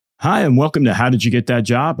Hi, and welcome to How Did You Get That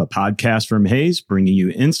Job, a podcast from Hays, bringing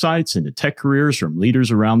you insights into tech careers from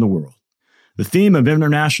leaders around the world. The theme of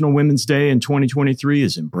International Women's Day in 2023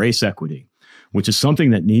 is Embrace Equity, which is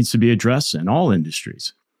something that needs to be addressed in all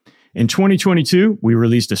industries. In 2022, we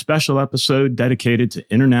released a special episode dedicated to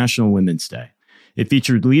International Women's Day. It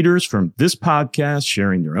featured leaders from this podcast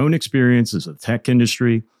sharing their own experiences of the tech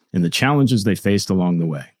industry and the challenges they faced along the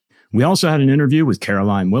way. We also had an interview with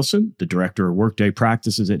Caroline Wilson, the Director of Workday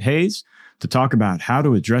Practices at Hays, to talk about how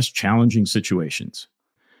to address challenging situations.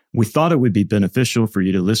 We thought it would be beneficial for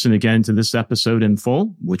you to listen again to this episode in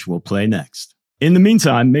full, which we'll play next. In the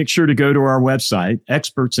meantime, make sure to go to our website,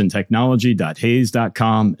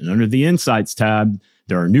 expertsintechnology.hays.com, and under the Insights tab,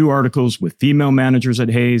 there are new articles with female managers at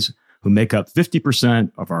Hays who make up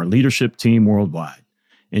 50% of our leadership team worldwide.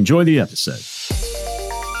 Enjoy the episode.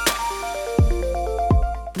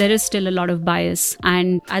 There is still a lot of bias.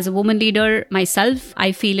 And as a woman leader myself,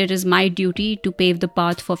 I feel it is my duty to pave the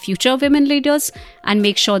path for future women leaders and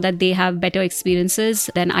make sure that they have better experiences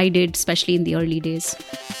than I did, especially in the early days.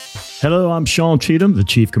 Hello, I'm Sean Cheatham, the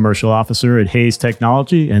Chief Commercial Officer at Hays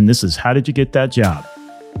Technology, and this is How Did You Get That Job?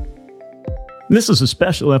 This is a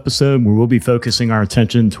special episode where we'll be focusing our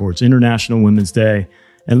attention towards International Women's Day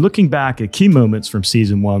and looking back at key moments from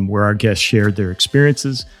Season 1 where our guests shared their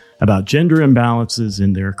experiences about gender imbalances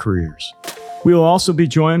in their careers. We will also be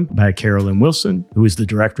joined by Caroline Wilson, who is the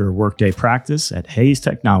Director of Workday Practice at Hays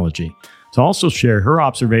Technology, to also share her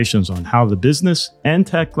observations on how the business and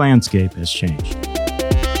tech landscape has changed.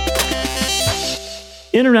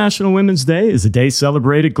 International Women's Day is a day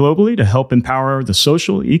celebrated globally to help empower the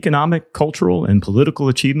social, economic, cultural, and political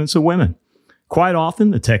achievements of women. Quite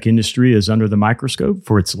often, the tech industry is under the microscope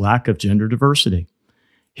for its lack of gender diversity.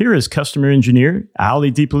 Here is customer engineer Ali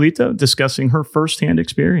DiPolito discussing her firsthand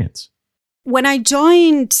experience. When I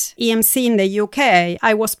joined EMC in the UK,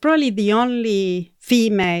 I was probably the only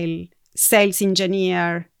female sales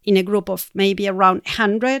engineer in a group of maybe around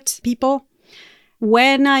 100 people.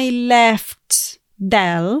 When I left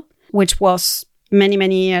Dell, which was many,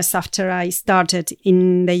 many years after I started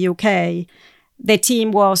in the UK, the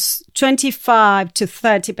team was 25 to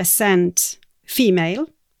 30% female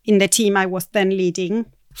in the team I was then leading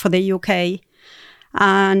for the UK.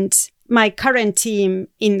 And my current team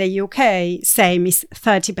in the UK, same, is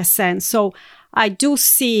 30%. So I do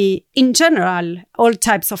see, in general, all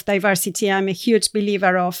types of diversity. I'm a huge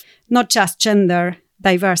believer of not just gender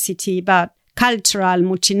diversity, but cultural,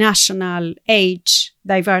 multinational, age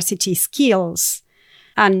diversity, skills.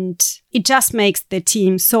 And it just makes the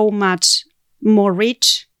team so much more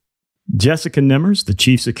rich. Jessica Nemmers, the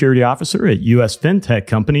Chief Security Officer at U.S. fintech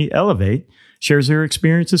company Elevate, shares her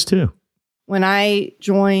experiences too. When I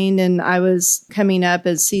joined and I was coming up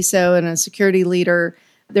as CISO and a security leader,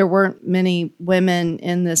 there weren't many women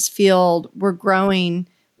in this field. We're growing,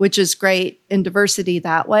 which is great, in diversity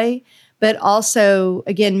that way. But also,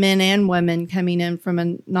 again, men and women coming in from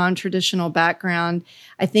a non-traditional background.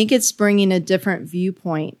 I think it's bringing a different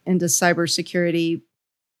viewpoint into cybersecurity.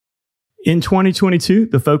 In 2022,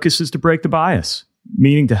 the focus is to break the bias,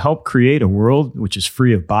 meaning to help create a world which is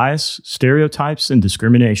free of bias, stereotypes, and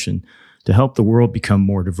discrimination, to help the world become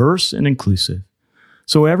more diverse and inclusive,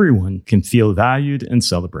 so everyone can feel valued and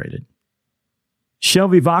celebrated.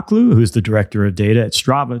 Shelby Vaklu, who is the Director of Data at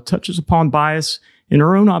Strava, touches upon bias in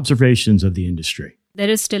her own observations of the industry. There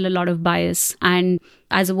is still a lot of bias. And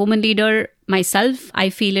as a woman leader myself, I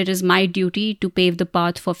feel it is my duty to pave the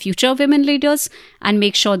path for future women leaders and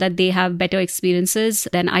make sure that they have better experiences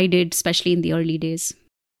than I did, especially in the early days.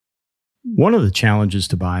 One of the challenges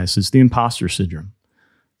to bias is the imposter syndrome,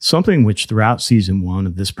 something which throughout Season 1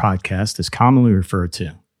 of this podcast is commonly referred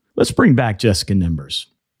to. Let's bring back Jessica Nemmers.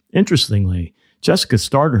 Interestingly, Jessica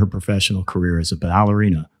started her professional career as a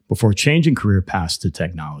ballerina before changing career paths to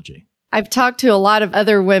technology. I've talked to a lot of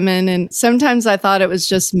other women, and sometimes I thought it was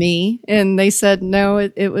just me, and they said, no,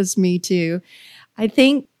 it was me too. I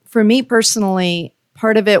think for me personally,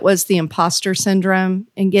 part of it was the imposter syndrome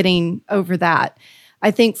and getting over that.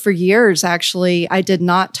 I think for years, actually, I did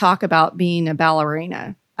not talk about being a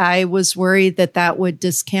ballerina. I was worried that that would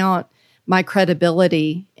discount my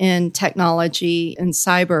credibility in technology and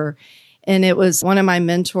cyber. And it was one of my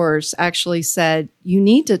mentors actually said, you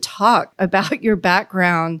need to talk about your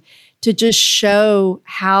background to just show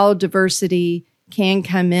how diversity can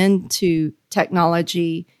come into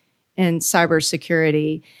technology and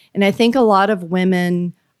cybersecurity. And I think a lot of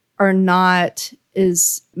women are not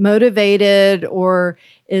as motivated or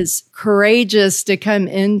as courageous to come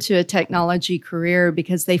into a technology career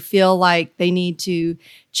because they feel like they need to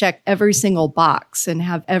check every single box and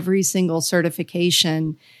have every single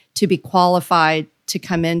certification to be qualified to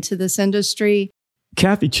come into this industry.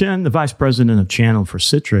 Kathy Chen, the vice president of channel for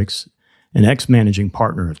Citrix, an ex-managing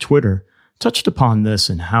partner of Twitter, touched upon this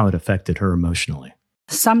and how it affected her emotionally.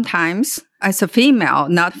 Sometimes, as a female,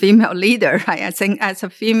 not female leader, right? I think as a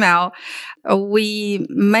female, we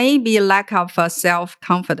may be lack of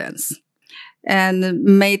self-confidence and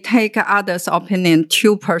may take others' opinion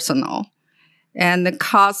too personal and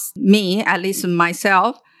cause me, at least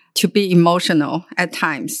myself, to be emotional at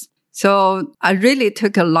times. So I really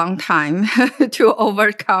took a long time to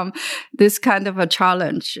overcome this kind of a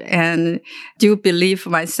challenge and do believe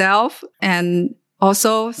myself and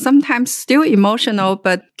also sometimes still emotional,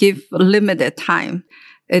 but give limited time.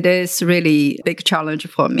 It is really a big challenge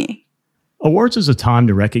for me. Awards is a time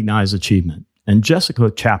to recognize achievement, and Jessica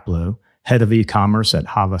Chaplow, head of e-commerce at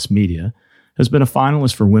Havas Media, has been a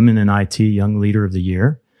finalist for Women in IT Young Leader of the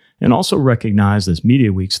Year and also recognized as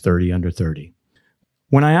Media Week's 30 Under 30.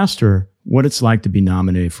 When I asked her what it's like to be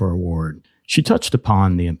nominated for an award, she touched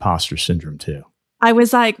upon the imposter syndrome too. I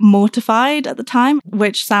was mortified at the time,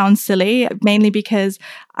 which sounds silly, mainly because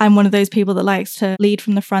I'm one of those people that likes to lead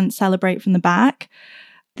from the front, celebrate from the back.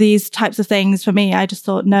 These types of things for me, I just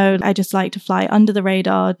thought, no, I just like to fly under the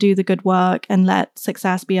radar, do the good work and let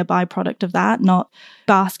success be a byproduct of that, not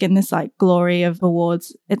bask in this glory of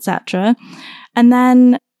awards, etc. And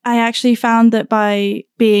then I actually found that by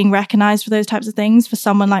being recognized for those types of things, for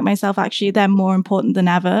someone like myself, actually, they're more important than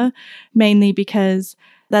ever, mainly because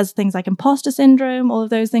there's things like imposter syndrome, all of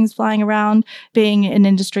those things flying around, being in an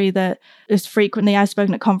industry that is frequently, I've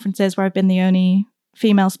spoken at conferences where I've been the only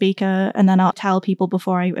female speaker, and then I'll tell people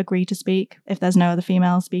before I agree to speak, if there's no other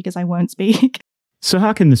female speakers, I won't speak. So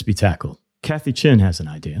how can this be tackled? Kathy Chen has an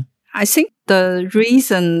idea. I think the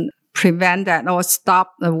reason prevent that or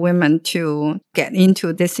stop the women to get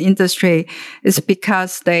into this industry is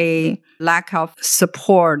because they lack of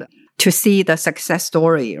support to see the success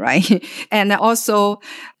story, right? And also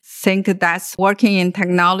think that working in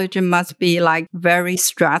technology must be very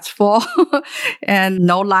stressful and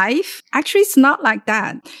no life. Actually, it's not like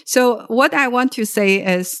that. So what I want to say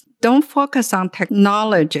is don't focus on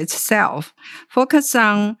technology itself. Focus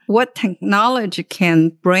on what technology can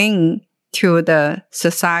bring to the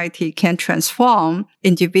society, can transform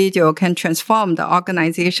individual, can transform the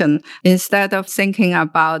organization, instead of thinking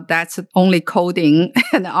about that's only coding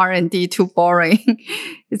and R&D too boring.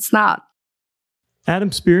 It's not.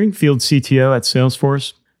 Adam Spearing, Field CTO at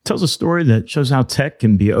Salesforce, tells a story that shows how tech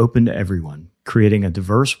can be open to everyone, creating a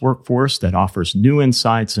diverse workforce that offers new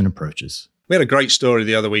insights and approaches. We had a great story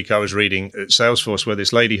the other week I was reading at Salesforce where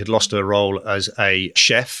this lady had lost her role as a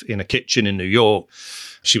chef in a kitchen in New York.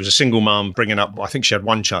 She was a single mom bringing up, I think she had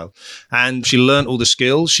one child, and she learned all the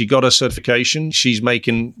skills. She got her certification. She's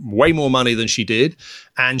making way more money than she did,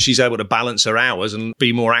 and she's able to balance her hours and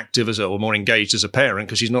be more active or more engaged as a parent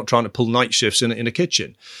because she's not trying to pull night shifts in a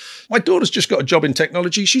kitchen. My daughter's just got a job in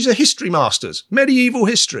technology. She's a history master's, medieval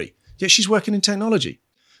history, yet she's working in technology.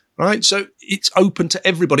 Right? So it's open to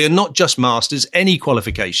everybody and not just masters, any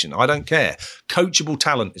qualification. I don't care. Coachable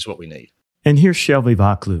talent is what we need. And here's Shelby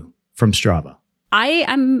Vaklu from Strava. I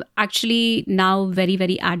am actually now very,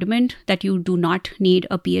 very adamant that you do not need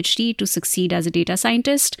a PhD to succeed as a data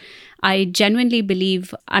scientist. I genuinely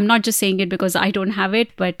believe, I'm not just saying it because I don't have it,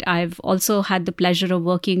 but I've also had the pleasure of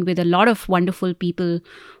working with a lot of wonderful people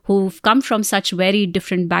who've come from such very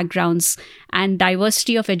different backgrounds, and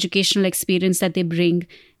diversity of educational experience that they bring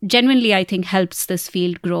genuinely, I think, helps this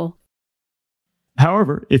field grow.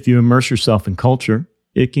 However, if you immerse yourself in culture,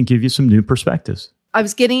 it can give you some new perspectives. I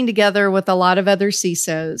was getting together with a lot of other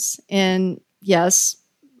CISOs, and yes,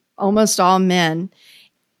 almost all men.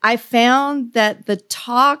 I found that the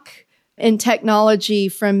talk in technology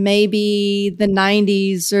from maybe the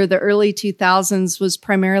 90s or the early 2000s was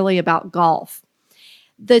primarily about golf.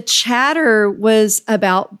 The chatter was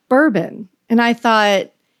about bourbon. And I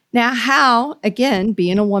thought, now how, again,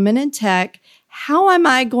 being a woman in tech, how am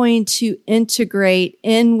I going to integrate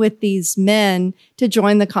in with these men to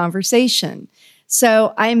join the conversation?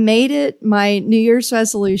 So I made it my New Year's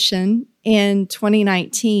resolution in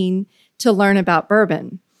 2019 to learn about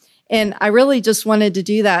bourbon. And I really just wanted to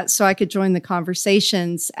do that so I could join the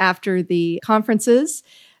conversations after the conferences.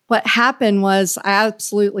 What happened was I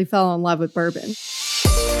absolutely fell in love with bourbon.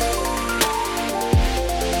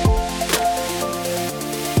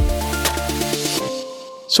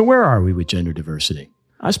 So where are we with gender diversity?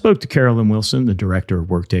 I spoke to Carolyn Wilson, the director of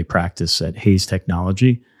Workday Practice at Hays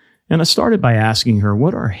Technology, and I started by asking her,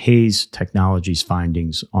 what are Hays Technology's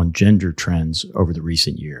findings on gender trends over the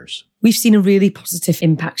recent years? We've seen a really positive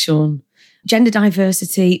impact, Sean. Gender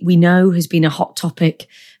diversity, we know, has been a hot topic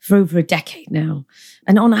for over a decade now.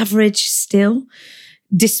 And on average, still,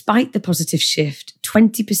 despite the positive shift,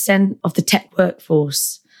 20% of the tech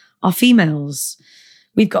workforce are females.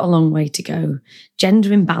 We've got a long way to go.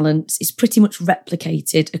 Gender imbalance is pretty much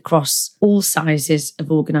replicated across all sizes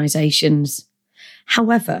of organisations.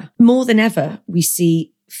 However, more than ever, we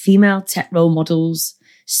see female tech role models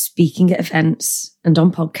speaking at events and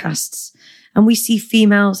on podcasts. And we see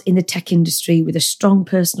females in the tech industry with a strong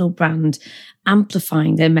personal brand,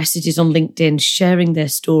 amplifying their messages on LinkedIn, sharing their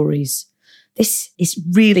stories. This is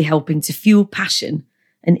really helping to fuel passion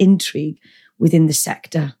and intrigue within the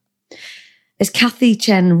sector. As Kathy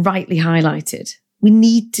Chen rightly highlighted, we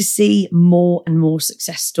need to see more and more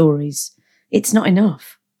success stories. It's not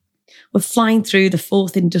enough. We're flying through the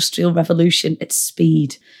fourth industrial revolution at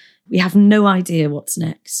speed. We have no idea what's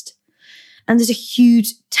next. And there's a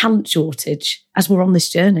huge talent shortage as we're on this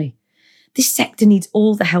journey. This sector needs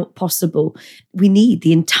all the help possible. We need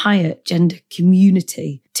the entire gender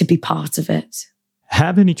community to be part of it.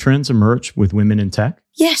 Have any trends emerged with women in tech?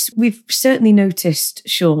 Yes, we've certainly noticed,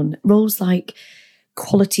 Sean, roles like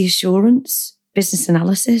quality assurance, business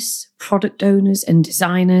analysis, product owners and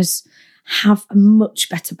designers have a much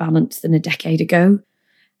better balance than a decade ago.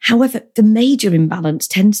 However, the major imbalance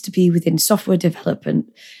tends to be within software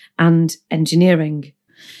development and engineering.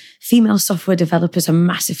 Female software developers are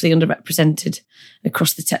massively underrepresented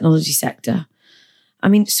across the technology sector. I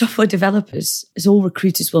mean, software developers, as all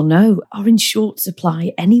recruiters will know, are in short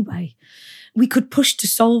supply anyway. We could push to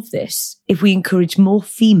solve this if we encourage more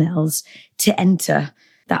females to enter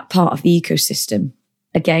that part of the ecosystem.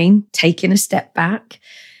 Again, taking a step back,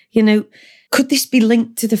 could this be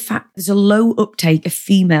linked to the fact there's a low uptake of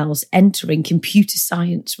females entering computer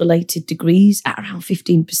science related degrees at around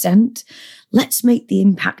 15%? Let's make the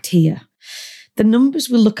impact here. The numbers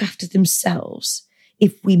will look after themselves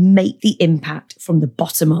if we make the impact from the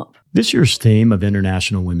bottom up. This year's theme of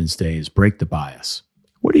International Women's Day is Break the Bias.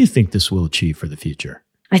 What do you think this will achieve for the future?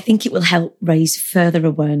 I think it will help raise further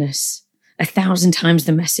awareness. 1,000 times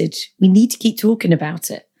the message. We need to keep talking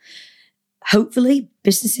about it. Hopefully,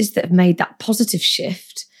 businesses that have made that positive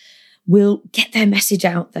shift will get their message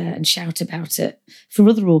out there and shout about it for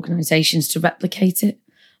other organisations to replicate it.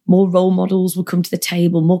 More role models will come to the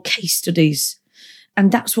table, more case studies.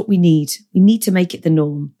 And that's what we need. We need to make it the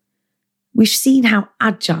norm. We've seen how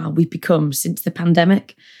agile we've become since the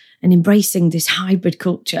pandemic and embracing this hybrid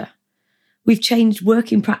culture. We've changed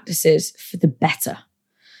working practices for the better.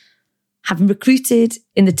 Having recruited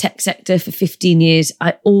in the tech sector for 15 years,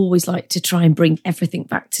 I always like to try and bring everything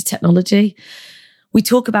back to technology. We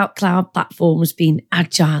talk about cloud platforms being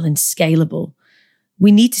agile and scalable.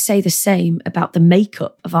 We need to say the same about the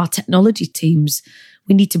makeup of our technology teams.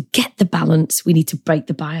 We need to get the balance. We need to break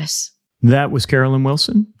the bias. That was Carolyn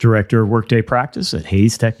Wilson, Director of Workday Practice at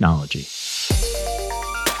Hays Technology.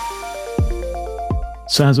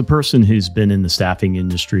 So as a person who's been in the staffing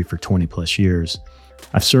industry for 20 plus years,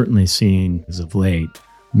 I've certainly seen, as of late,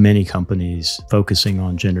 many companies focusing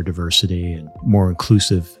on gender diversity and more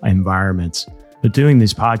inclusive environments. But doing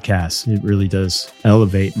these podcasts, it really does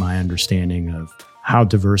elevate my understanding of how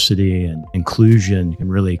diversity and inclusion can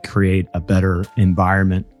really create a better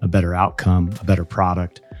environment, a better outcome, a better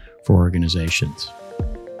product for organizations.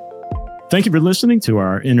 Thank you for listening to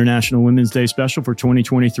our International Women's Day special for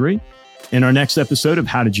 2023. In our next episode of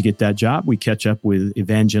How Did You Get That Job, we catch up with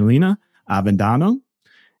Evangelina Avendano.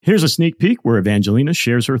 Here's a sneak peek where Evangelina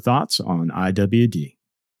shares her thoughts on IWD.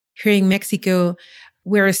 Here in Mexico,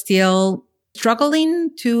 we're still struggling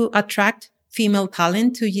to attract female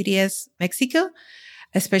talent to GDS Mexico,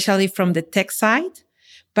 especially from the tech side.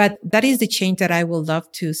 But that is the change that I would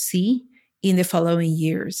love to see in the following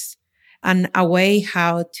years, and a way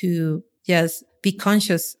how to just be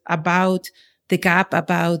conscious about the gap,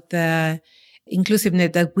 about the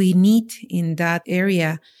inclusiveness that we need in that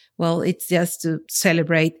area. Well, it's just to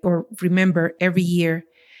celebrate or remember every year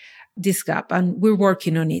this gap, and we're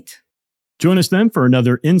working on it. Join us then for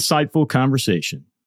another insightful conversation.